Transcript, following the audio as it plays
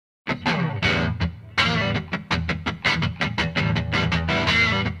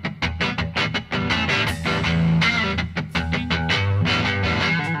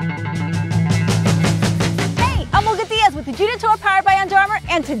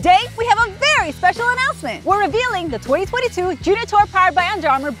today we have a very special announcement. We're revealing the 2022 Junior Tour powered by Under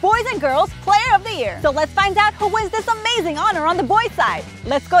Armour Boys and Girls Player of the Year. So let's find out who wins this amazing honor on the boys side.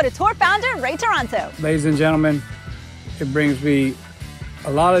 Let's go to Tour founder Ray Toronto. Ladies and gentlemen, it brings me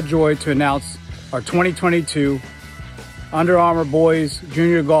a lot of joy to announce our 2022 Under Armour Boys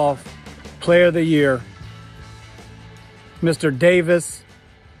Junior Golf Player of the Year, Mr. Davis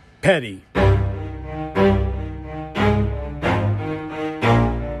Petty.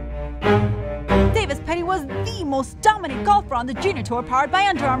 Davis Petty was the most dominant golfer on the Junior Tour powered by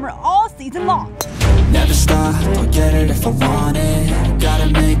Under Armour all season long. Never stop, I'll get it if I want it.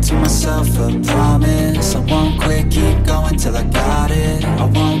 Gotta make to myself a promise. I won't quit, keep going till I got it. I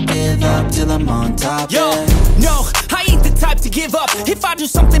won't give up till I'm on top. Yo, no, I ain't the type to give up. If I do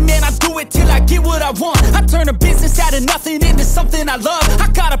something, man, I do it till I get what I want. I turn a business out of nothing into something I love. I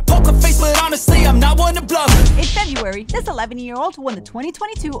got a poker face, but honestly, I'm not one to bluff. In February, this 11-year-old won the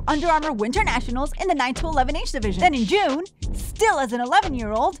 2022 Under Armour Winter Nationals in the 9 to 11 age division. Then in June, still as an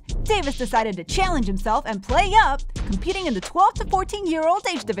 11-year-old, Davis decided to challenge himself and play up, competing in the 12 to 14-year-old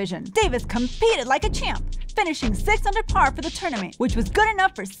age division. Davis competed like a champ, finishing 6th under par for the tournament, which was good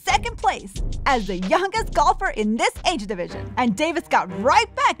enough for 2nd place as the youngest golfer in this age division. And Davis got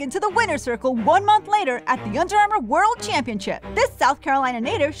right back into the winner's circle 1 month later at the Under Armour World Championship. This South Carolina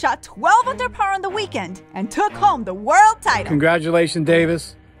native shot 12 under par on the weekend and took home the world title. Congratulations,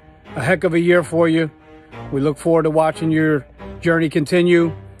 Davis. A heck of a year for you. We look forward to watching your journey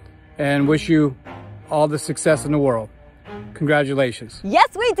continue and wish you all the success in the world. Congratulations. Yes,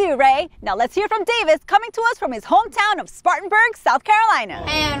 we do, Ray. Now let's hear from Davis, coming to us from his hometown of Spartanburg, South Carolina.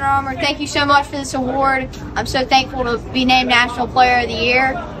 Hey, Under Armour, thank you so much for this award. I'm so thankful to be named National Player of the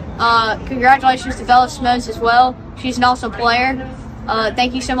Year. Congratulations to Bella Simoes as well. She's an awesome player.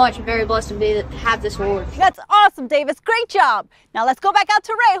 Thank you so much. I'm very blessed to have this award. That's awesome, Davis. Great job. Now let's go back out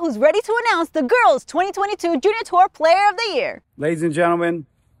to Ray, who's ready to announce the Girls 2022 Junior Tour Player of the Year. Ladies and gentlemen,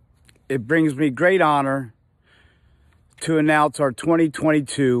 it brings me great honor to announce our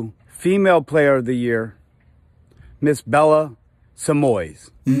 2022 Female Player of the Year, Miss Bella Simoes.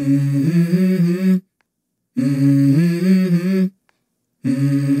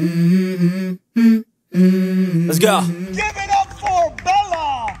 Let's go. Give it up for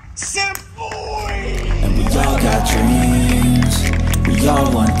Bella Simoes! And we all got dreams, we all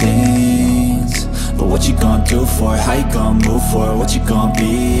want things. But what you gonna do for it? How you gonna move for it? What you gonna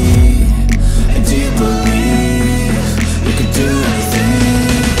be? And do you believe you can do anything?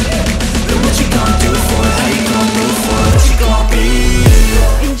 But what you gonna do for it? How you gonna move for it? What you gonna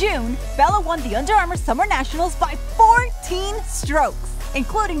be? In June, Bella won the Under Armour Summer Nationals by 14 strokes,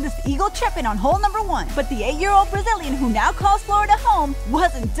 including this eagle chipping on hole number 1. But the 8-year-old Brazilian, who now calls Florida home,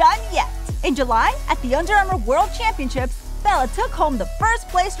 wasn't done yet. In July, at the Under Armour World Championships, Bella took home the first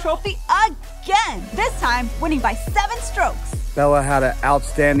place trophy again, this time winning by 7 strokes. Bella had an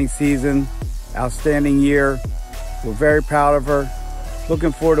outstanding season, outstanding year. We're very proud of her.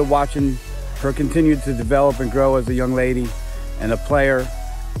 Looking forward to watching her continue to develop and grow as a young lady and a player.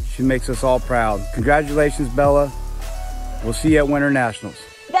 She makes us all proud. Congratulations, Bella. We'll see you at Winter Nationals.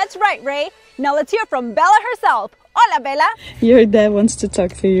 That's right, Ray. Now let's hear from Bella herself. Hola, Bella. Your dad wants to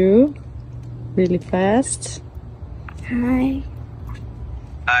talk to you really fast. Hi.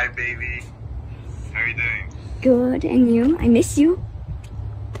 Hi, baby. How are you doing? Good, and you? I miss you.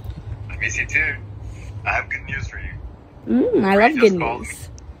 I miss you too. I have good news for you. I love good news.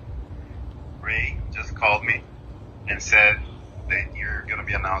 Ray just called me and said that you're going to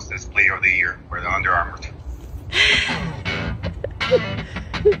be announced as Player of the Year for the Under Armour.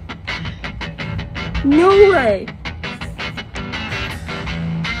 No way.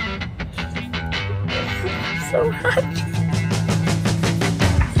 So happy.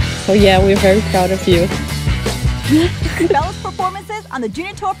 So yeah, we're very proud of you. Bella's performances on the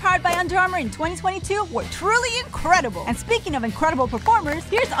Junior Tour powered by Under Armour in 2022 were truly incredible. And speaking of incredible performers,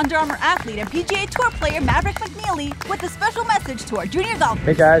 here's Under Armour athlete and PGA Tour player Maverick McNeely with a special message to our junior golfers.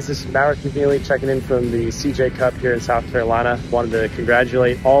 Hey guys, this is Maverick McNeely checking in from the CJ Cup here in South Carolina. Wanted to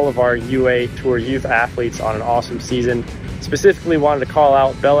congratulate all of our UA Tour youth athletes on an awesome season. Specifically wanted to call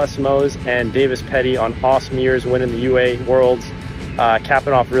out Bella Simoes and Davis Petty on awesome years winning the UA Worlds.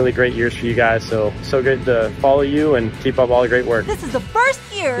 Capping off really great years for you guys, so good to follow you and keep up all the great work. This is the first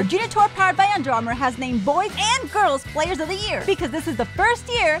year the Junior Tour powered by Under Armour has named boys and girls players of the year, because this is the first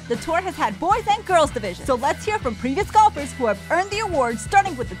year the tour has had boys and girls division. So let's hear from previous golfers who have earned the award,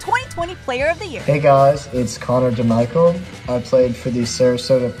 starting with the 2020 Player of the Year. Hey guys, it's Connor DeMichael. I played for the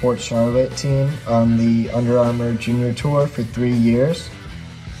Sarasota Port Charlotte team on the Under Armour Junior Tour for 3 years.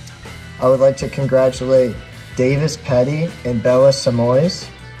 I would like to congratulate Davis Petty and Bella Simoes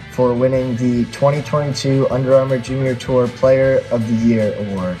for winning the 2022 Under Armour Junior Tour Player of the Year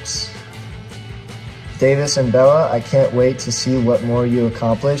Awards. Davis and Bella, I can't wait to see what more you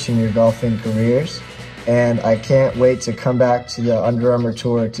accomplish in your golfing careers, and I can't wait to come back to the Under Armour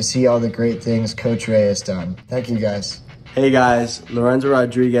Tour to see all the great things Coach Ray has done. Thank you guys. Hey guys, Lorenzo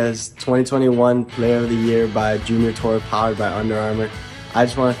Rodriguez, 2021 Player of the Year by Junior Tour powered by Under Armour. I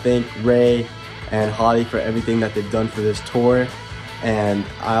just want to thank Ray and Holly for everything that they've done for this tour, and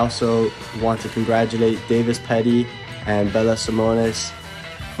I also want to congratulate Davis Petty and Bella Simoes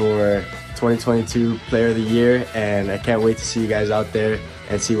for 2022 Player of the Year, and I can't wait to see you guys out there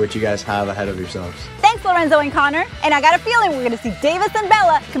and see what you guys have ahead of yourselves. Thanks, Lorenzo and Connor. And I got a feeling we're going to see Davis and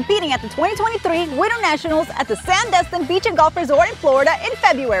Bella competing at the 2023 Winter Nationals at the Sandestin Beach and Golf Resort in Florida in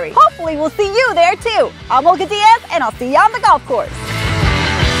February. Hopefully we'll see you there too. I'm Olga Diaz, and I'll see you on the golf course.